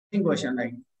Question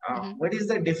like, Mhm. what is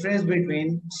the difference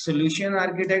between solution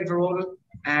architect role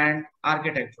and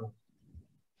architect role?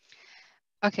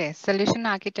 Okay, solution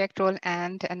architect role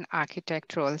and an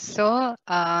architect role. So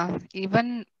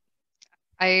even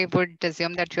I would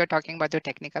assume that you're talking about the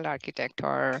technical architect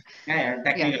or Yeah, yeah,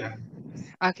 yeah. technical.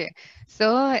 Okay,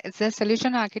 so it's a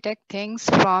solution architect thinks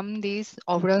from this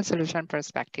overall solution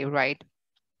perspective, right?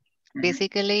 Mhm.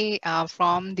 Basically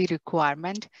from the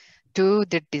requirement to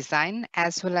the design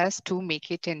as well as to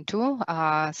make it into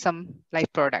some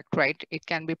like product, right? It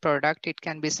can be product, it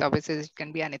can be services, it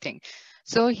can be anything.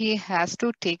 So he has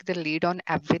to take the lead on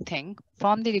everything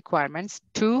from the requirements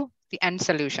to the end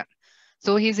solution.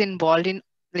 So he's involved in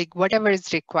like whatever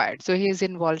is required. So he is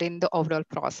involved in the overall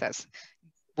process,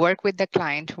 work with the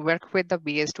client, work with the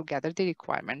BAs to gather the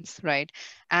requirements, right?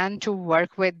 And to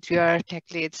work with your tech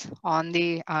leads on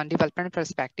the development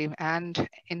perspective and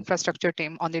infrastructure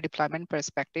team on the deployment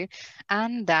perspective,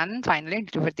 and then finally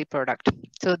deliver the product.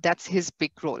 So that's his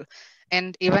big role.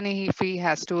 And even if he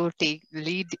has to take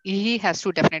lead, he has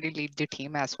to definitely lead the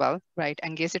team as well, right?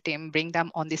 Engage the team, bring them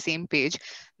on the same page.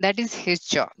 That is his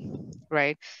job,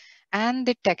 right? And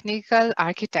the technical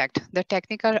architect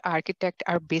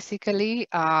are basically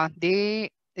they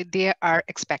are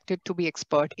expected to be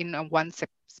expert in one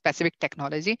specific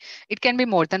technology. It can be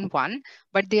more than one,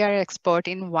 but they are expert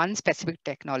in one specific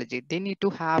technology. They need to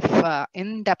have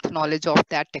in-depth knowledge of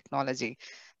that technology.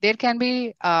 There can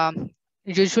be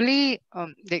usually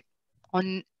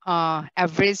on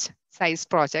average size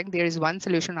project there is one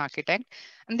solution architect,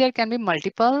 and there can be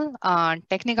multiple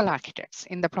technical architects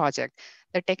in the project.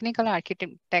 The technical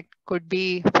architect could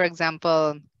be, for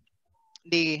example,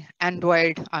 the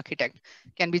Android architect,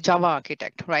 can be Java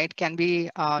architect, right? Can be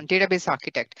database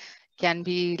architect, can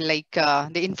be like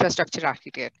the infrastructure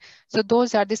architect. So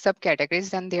those are the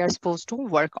subcategories, and they are supposed to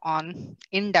work on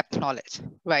in-depth knowledge,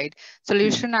 right?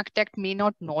 Solution architect may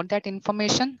not know that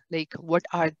information, like what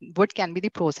can be the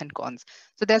pros and cons.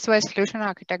 So that's why solution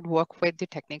architect work with the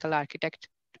technical architect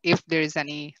if there is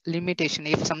any limitation,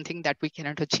 if something that we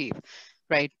cannot achieve,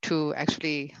 right? To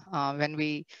actually when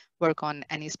we work on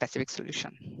any specific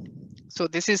solution. So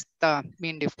this is the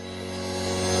main difference.